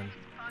for that one.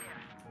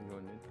 I'm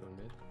going mid, going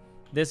mid.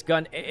 This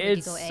gun, you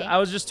it's go A? I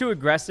was just too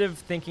aggressive,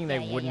 thinking they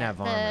Yeah, yeah, wouldn't yeah.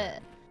 have armor.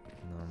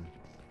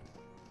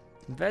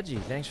 Veggie,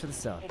 thanks for the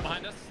sub. Oh,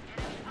 behind us.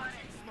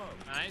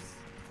 Nice.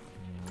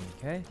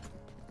 Okay.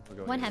 We're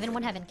going One mid. heaven,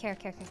 one heaven. Care.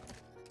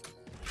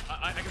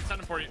 I can send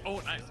him for you. Oh,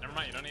 nice. Never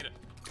mind. You don't need it.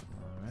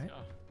 All right.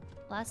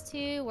 Let's Last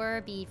two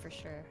were B for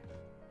sure.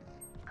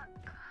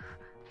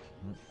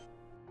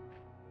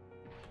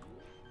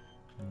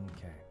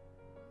 Okay.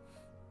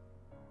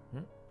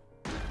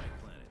 Alright,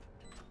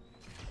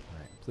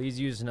 please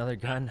use another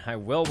gun. I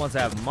will once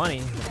I have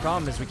money. The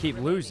problem is we keep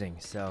losing,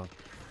 so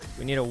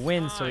we need a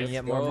win so we can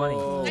get more money.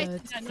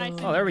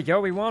 Oh, there we go.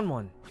 We won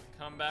one.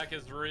 Comeback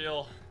is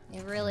real.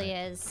 It really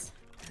is.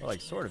 Well, like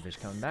sort of is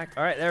coming back.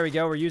 All right, there we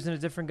go. We're using a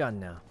different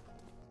gun now.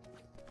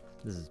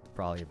 This is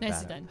probably a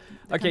bad.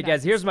 Okay,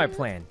 guys, here's my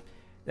plan.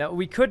 Now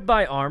we could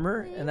buy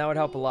armor, and that would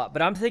help a lot.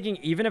 But I'm thinking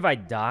even if I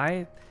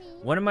die,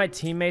 one of my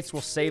teammates will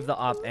save the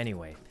op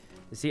anyway.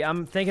 You see,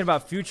 I'm thinking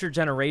about future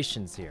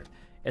generations here.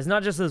 It's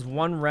not just this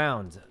one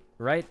round,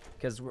 right?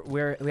 Because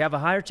we have a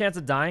higher chance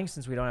of dying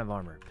since we don't have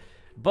armor.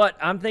 But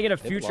I'm thinking of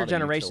future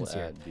generations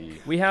here.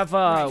 We have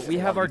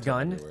our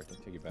gun.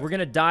 We're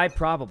gonna die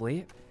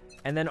probably,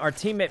 and then our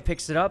teammate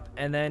picks it up,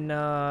 and then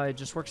it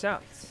just works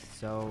out.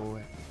 So,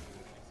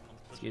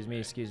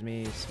 excuse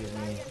me.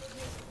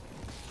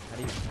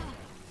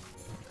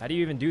 How do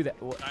you even do that?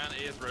 Ion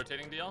A is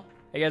rotating deal.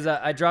 Hey guys,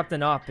 I dropped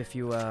an op if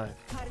you. Oh,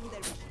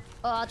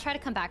 I'll try to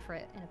come back for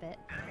it in a bit.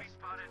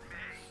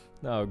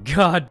 Oh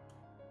God.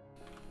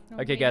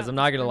 Okay, guys, I'm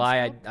not gonna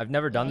lie. I've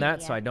never done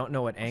that, so I don't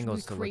know what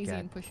angles to look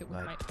at.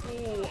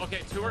 Ooh, okay,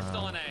 two are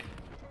still in A.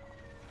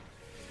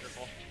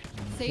 Careful.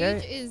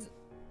 Sage is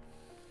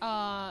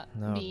Oh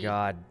B.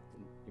 God.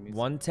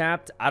 One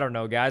tapped. I don't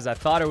know, guys. I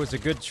thought it was a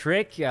good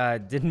trick.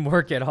 Didn't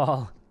work at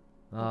all.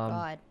 Oh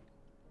God.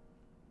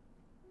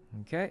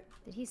 Okay.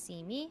 Did he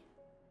see me?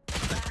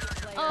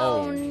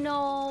 Oh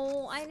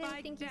no! I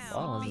didn't think he saw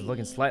Well, me. this is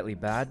looking slightly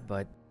bad,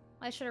 but.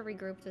 I should have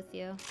regrouped with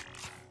you.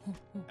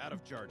 Out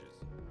of charges.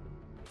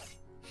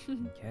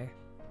 Okay.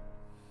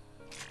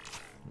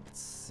 Let's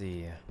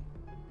see.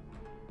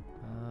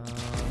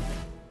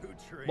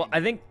 Well,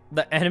 I think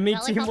the enemy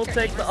team will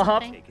take the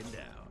op,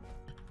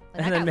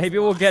 and then maybe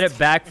we'll get it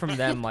back from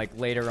them like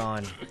later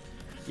on.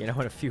 You know,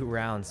 in a few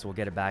rounds, we'll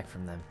get it back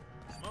from them.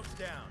 Smoke's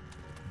down.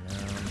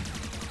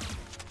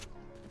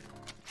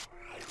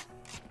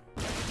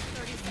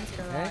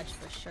 Garage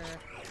for sure.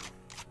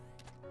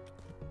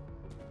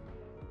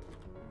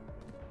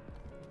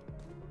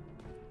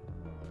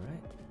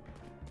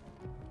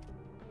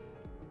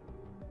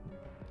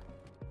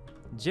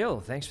 Jill,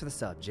 thanks for the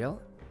sub,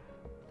 Jill.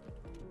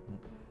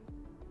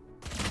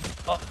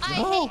 Oh,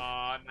 Oh,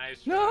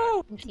 nice try.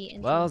 No!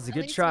 Well, it's a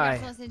good try.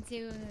 No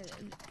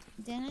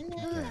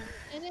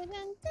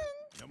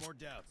more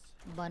doubts.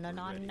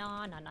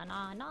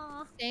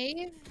 Banana.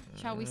 Save?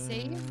 Shall we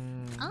save?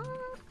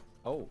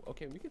 Oh,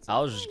 okay, we can. I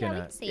was just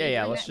gonna. save.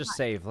 Yeah, let's just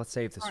save. Let's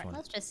save this one.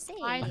 Let's just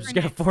save. I'm just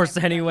gonna force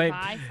anyway.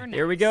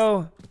 Here we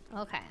go.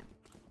 Okay.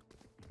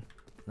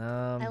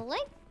 I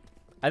like.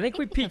 I think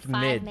we peek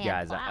mid,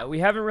 guys. We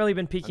haven't really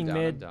been peeking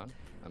mid.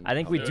 I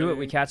think we do it.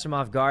 We catch them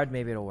off guard.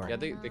 Maybe it'll work. Yeah,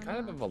 they kind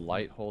of have a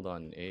light hold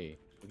on A.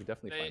 We could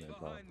definitely find it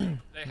well.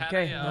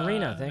 Okay,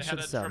 Marina, thanks for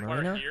the sub,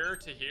 Marina. Here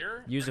to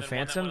here, use a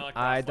phantom.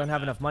 I don't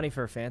have enough money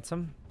for a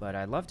phantom, but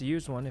I'd love to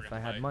use one if I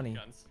had money.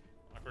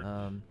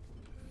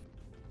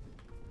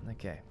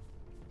 Okay.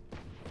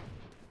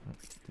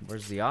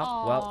 Where's the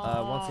op?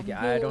 Well, once again,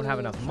 I don't have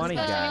enough money,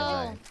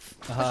 guys.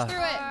 Push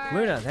through it.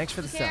 Luna, thanks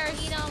for the sub.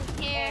 You don't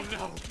care.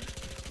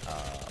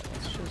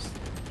 Let's just.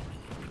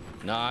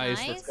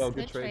 Nice. Let's go.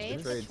 Good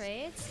trades.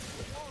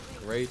 trades.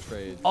 Great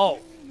trades. Oh.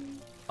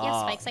 You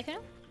have spikes, Sykkuno?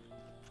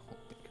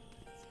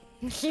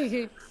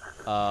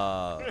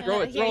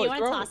 Throw it. Here, you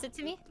want to toss it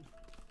to me?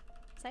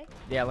 Syke?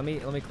 Yeah, let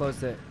me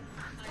close it.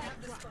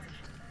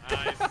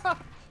 Nice.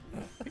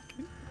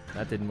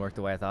 That didn't work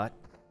the way I thought.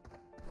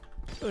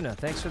 Una,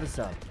 thanks for the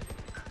sub.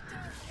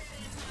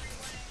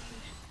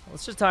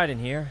 Let's just hide in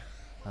here.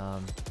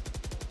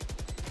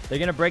 They're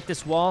gonna break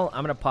this wall.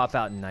 I'm gonna pop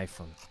out and knife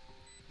them.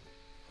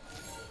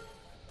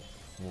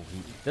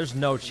 There's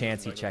no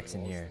chance he checks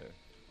in here.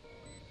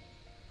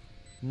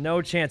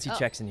 No chance he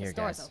checks in here,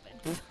 guys.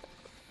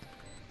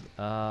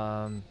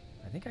 I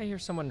think I hear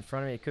someone in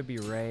front of me. It could be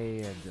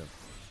Ray.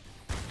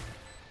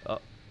 Oh.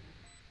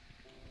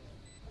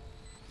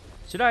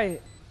 Should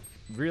I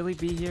really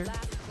be here?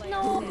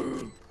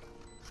 No.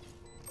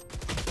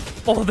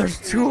 Oh, there's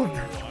two of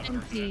them.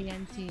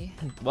 Empty.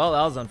 Well,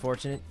 that was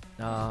unfortunate.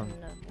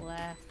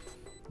 Left.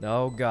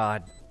 Oh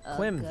God.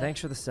 Clem, thanks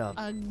for the sub.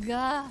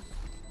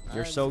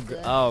 You're so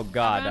good. Oh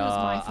God.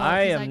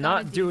 I am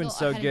not doing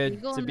so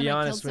good, to be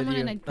honest with you.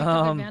 And I picked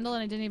up their vandal,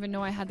 and I didn't even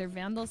know I had their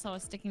vandal, so I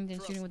was sticking to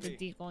shooting with the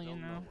deagle, you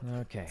know.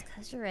 Okay.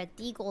 Because you're a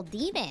deagle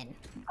demon.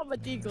 I'm a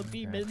deagle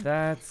demon.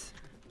 That's.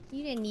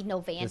 You didn't need no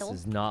vandal.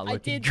 This is not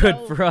looking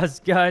good for us,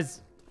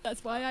 guys.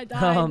 That's why I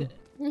died.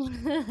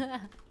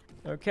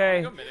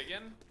 Okay. Go mid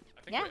again.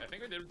 I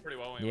think we did pretty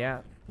well.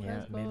 Yeah,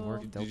 mid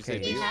worked okay.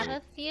 We have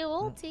a few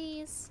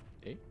ultis.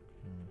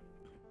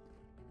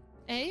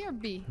 A or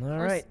B? All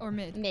right. Or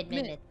mid? Mid.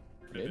 Mid?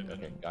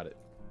 Okay, got it.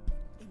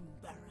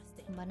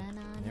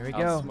 Banana. There we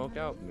I'll go. smoke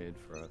out mid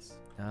for us.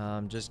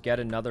 Just get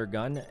another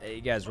gun.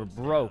 Hey guys, we're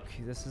broke.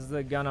 This is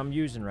the gun I'm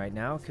using right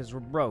now because we're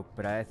broke.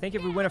 But I think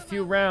if we win a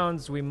few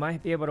rounds, we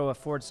might be able to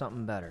afford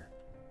something better.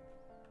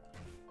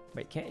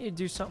 Wait, can't you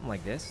do something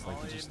like this? Like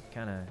you just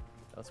kind of...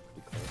 That's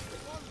pretty close.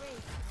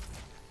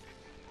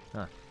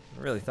 Huh.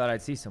 I really thought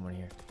I'd see someone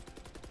here.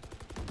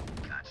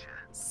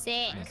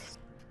 Sick.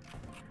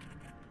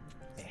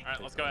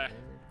 Alright, let's go A.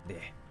 Yeah.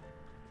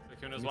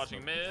 Sykkuno's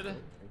watching mid.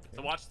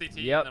 So watch CT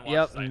Yep, and then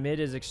yep. watch site. Mid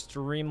is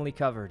extremely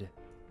covered.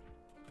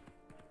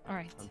 All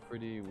right. I'm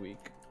pretty weak.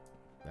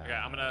 Okay,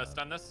 I'm gonna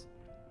stun this.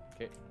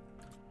 Okay.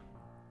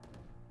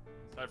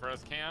 Cypher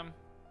has cam.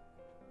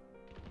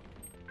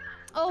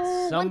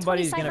 Oh,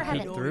 Somebody's 120 gonna Cypher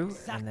peek Heaven. through,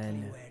 and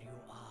then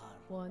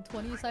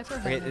 120 Cypher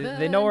okay, Heaven.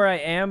 they know where I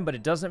am, but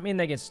it doesn't mean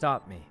they can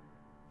stop me.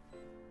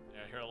 Yeah,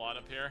 I hear a lot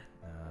up here.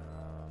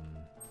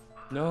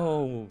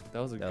 No, that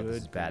was a Oh, good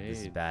this is bad. This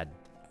is grenade. bad.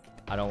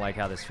 I don't like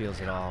how this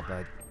feels at all,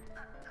 but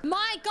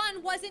My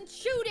gun wasn't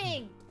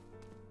shooting.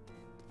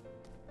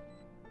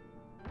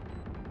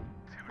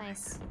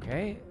 Nice.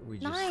 okay. We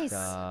just Nice.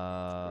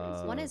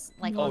 One is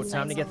like. oh, on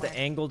time to site get the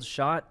somewhere. angled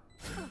shot.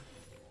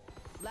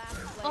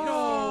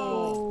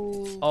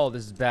 Oh. Oh,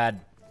 this is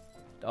bad.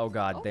 Oh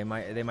God, they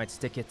might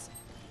stick it.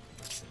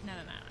 No.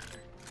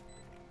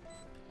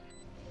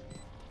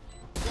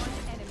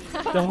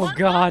 Oh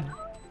God.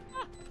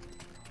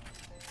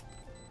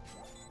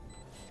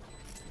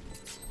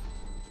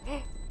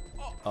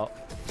 Oh.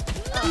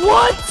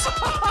 What?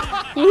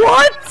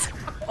 What?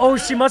 Oh,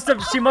 she must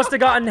have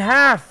gotten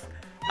half.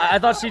 I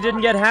thought she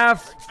didn't get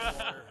half.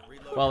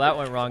 Well, that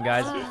went wrong,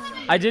 guys.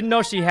 I didn't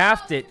know she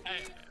halved it.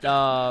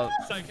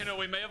 Sykkuno,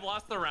 we may have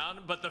lost the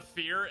round, but the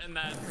fear in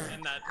that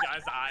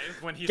guy's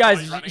eyes when he's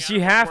Guys, like running she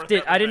at him halved worth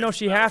it. I didn't know every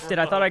she minute. halved it.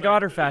 I thought I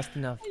got her fast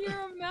enough. You're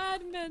a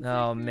madman.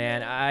 Oh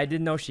man, I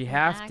didn't know she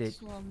halved it.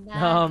 Actual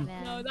Um,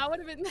 madman. No, that would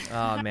have been.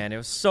 Oh man, it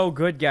was so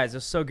good, guys. It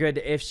was so good.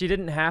 If she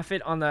didn't half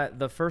it on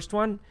the first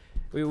one,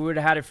 we would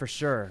have had it for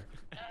sure.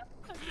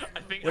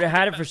 Would have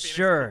had it for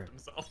sure.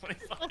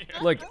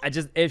 Look,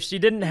 if she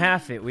didn't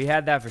half it, we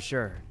had that for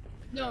sure.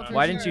 No, for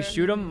Why didn't you sure.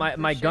 shoot him? My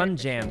For gun sure,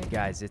 for jammed, sure.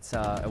 guys. It's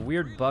a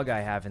weird bug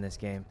I have in this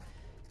game,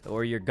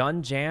 or your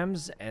gun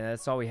jams, and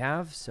that's all we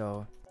have.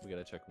 So, We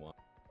gotta check one.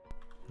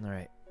 all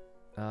right.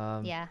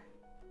 Yeah.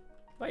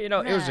 But you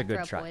know, it was a good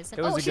Throw try. poison.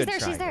 It was Oh, a she's good there.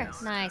 try. She's there.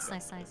 guys.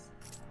 Nice.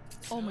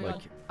 Oh my Like,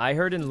 god. I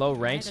heard in low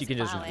ranks just you can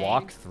just plow it.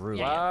 walk through.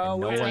 Wow,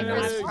 and no wait a one minute.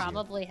 That's notices you.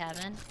 probably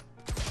heaven.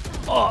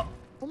 Oh,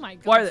 Oh my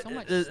god. why? So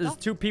much There's stuff.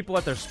 two people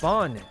at their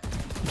spawn.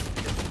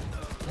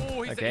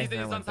 Oh, Okay, that he's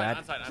went on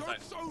bad. side.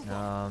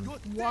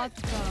 What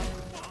the?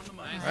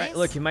 Nice. All right,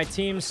 look, my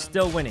team's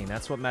still winning.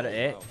 That's what matters.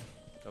 Eh? Wow.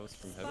 That was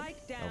from heaven.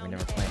 Oh, we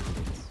never planted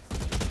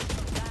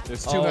it.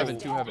 There's two Oh. heaven,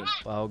 two heaven.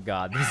 Oh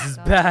God, this is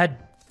bad.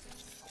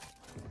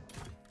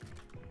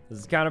 This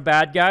is kind of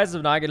bad, guys.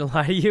 I'm not gonna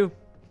lie to you.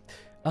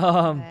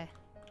 Okay.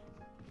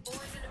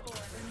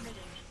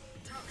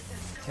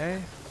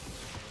 Okay.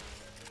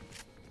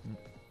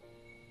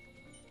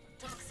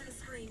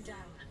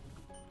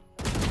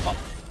 Oh.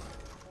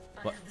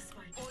 What?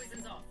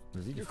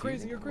 Was he You're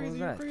crazy, defusing? you're What crazy, was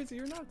you're that? crazy,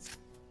 you're nuts.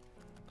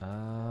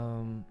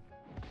 All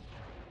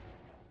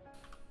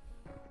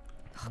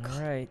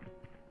right.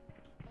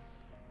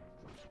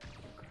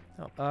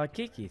 Oh,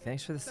 Kiki,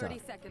 thanks for the sub. 30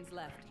 seconds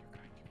left.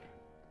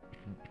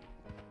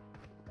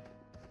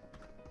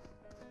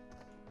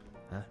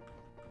 Huh?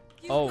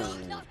 Oh,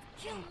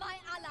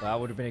 that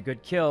would have been a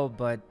good kill,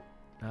 but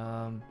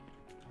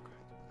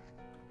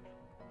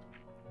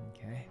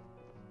okay.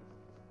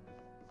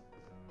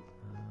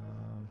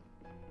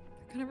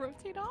 Gonna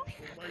rotate off?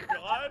 Oh my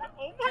god.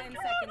 Oh my 10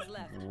 god. seconds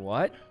left.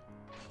 What?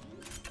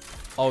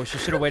 Oh, she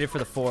should have waited for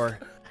the 4.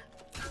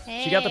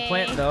 She got the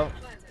plant though.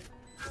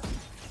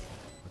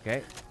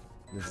 Okay.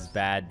 This is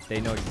bad. They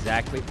know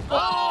exactly.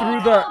 Oh,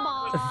 through the. Come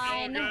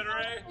on. Good,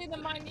 Ray.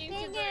 Dang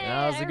it,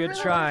 That was a I good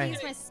really try. wanted to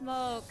use my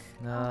smoke.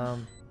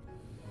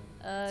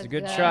 It's a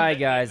good God. try,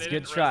 guys. They Good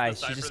didn't raise try. the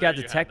She cipher just there, got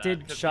you had that, detected,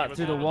 'cause he shot was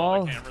through the on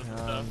all the wall. cameras and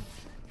stuff.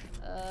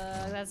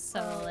 That's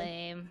so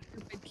lame.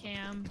 Stupid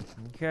Cam.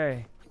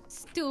 Okay.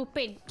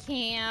 Stupid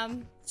Cam.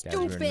 Guys,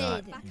 we're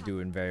Stupid. not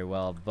doing very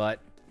well, but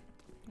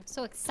I'm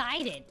so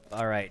excited.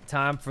 all right,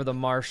 time for the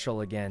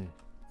Marshall again.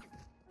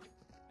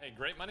 Hey,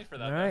 great money for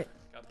that. All though. right.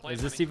 Got plenty Is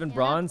of this money. even Yeah,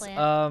 bronze?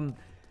 plant.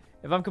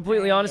 If I'm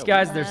completely honest,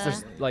 Yeah, guys,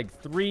 there's like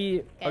 3.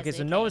 Guys, Okay,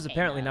 so okay, Noah's okay,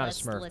 apparently no, not a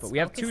let's- Smurf, let's but we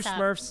have 2 focus up.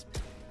 Smurfs,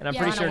 and I'm Yeah,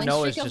 pretty on a sure win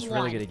Noah's streak of just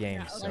really 1. good at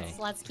games. Yeah,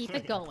 So let's keep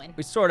it going.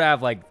 we sort of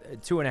have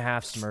like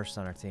 2.5 Smurfs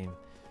on our team.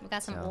 We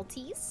got some So.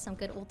 ulties, some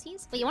good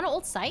ulties. Wait, you want an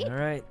ult site? All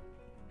right,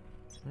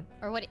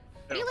 Or what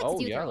do you like Oh to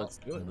do with yeah, your let's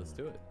ult? do it, let's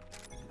do it.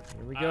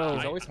 here we I- go.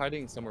 He's always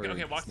hiding somewhere.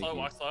 Okay, walk slow, sneaky.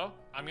 walk slow.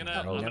 I'm gonna Oh,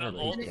 I'm gonna never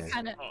ult. mind.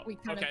 Kinda, Oh, we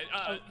kinda. okay,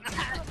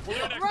 we'll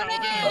do it next Run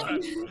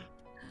round. it!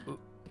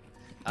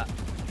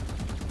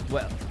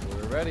 Well,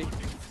 We're ready.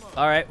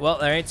 all right. Well,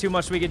 there ain't too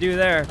much we could do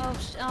there. Oh,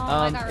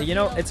 I got You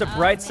know, revealed. it's a Oh,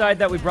 bright man. side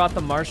that we brought the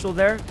Marshall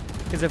there,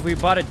 because if we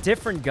bought a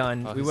different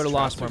gun, we His would have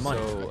lost more traps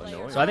are money. So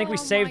annoying. So I think we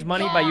Oh saved my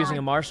money by God. using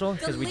a Marshall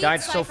because we Delete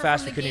died so Cypher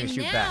fast from we the couldn't even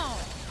game shoot now. back.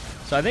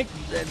 So I think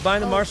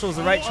buying the Marshall is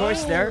the right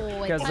choice there Oh,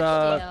 I because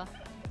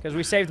touched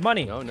we saved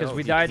money No, because no,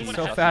 we he- died he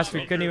so shot fast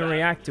straight we couldn't through even that.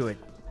 react to it.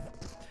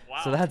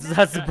 Wow. So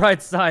that's the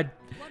bright side.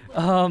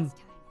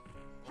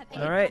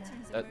 All right.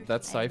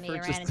 That Cypher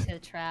ran just into a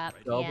trap.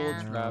 double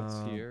Yeah. traps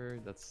here.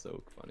 That's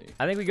so funny.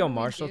 I think we go What do we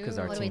Marshall because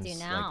do? our What do we team's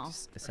do now? like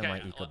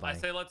semi-eco I bunny.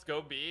 say let's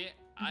go B.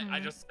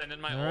 I just send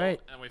in my ult Alright.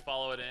 and we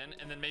follow it in,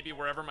 and then maybe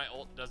wherever my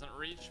ult doesn't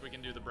reach, we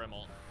can do the Brim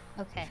ult.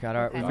 Okay. We've got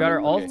our Okay.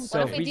 ult, What so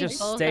if if we we do just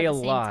both stay at the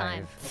same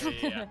time? alive.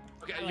 Yeah.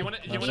 Okay, you want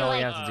to? That's all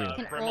we have to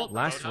do. Brim ult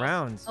Last bonus?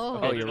 rounds. Oh,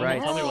 Oh, you're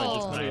right. Tell me when.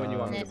 Just tell me when you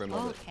want me to This- bring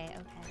over. Okay, okay.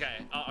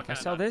 Okay. Okay. Can I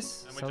sell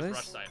this? And we Sell just this?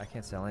 rush side. I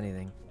can't sell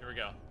anything. Here we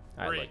go.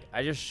 All right, 3. look.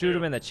 I just shoot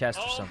him in the chest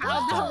or Oh, something. How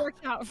He's did that done. work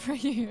out for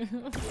you?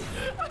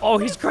 Oh,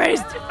 he's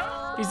crazed.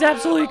 He's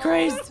absolutely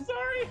crazed.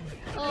 Sorry.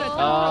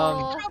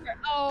 Oh.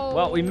 Oh.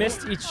 Well, we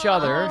missed each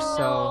other, so.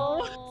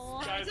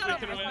 Oh. Guys, It's we not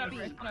can over, it's not over,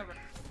 win. it's not over.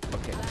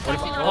 Okay.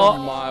 Oh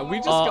my, we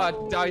just Oh.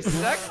 got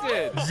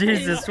dissected.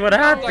 Jesus, what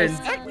happened?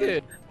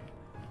 Dissected.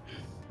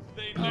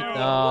 They knew.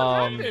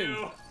 Um, They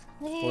knew.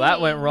 Well,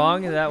 that went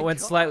wrong. That went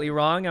slightly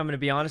wrong. I'm gonna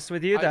be honest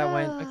with you. That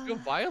went. I feel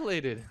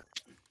violated.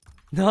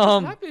 What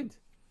What happened?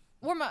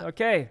 Warm up.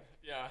 Okay.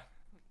 Yeah.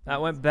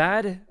 That went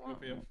bad. Good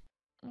for you.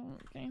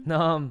 Okay.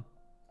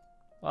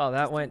 Well,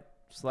 that went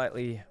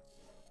slightly.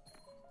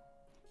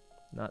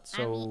 Not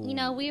so. I mean, you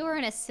know, we were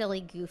in a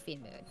silly, goofy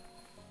mood.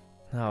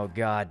 Oh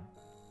God.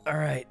 All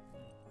right.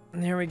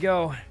 Here we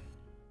go.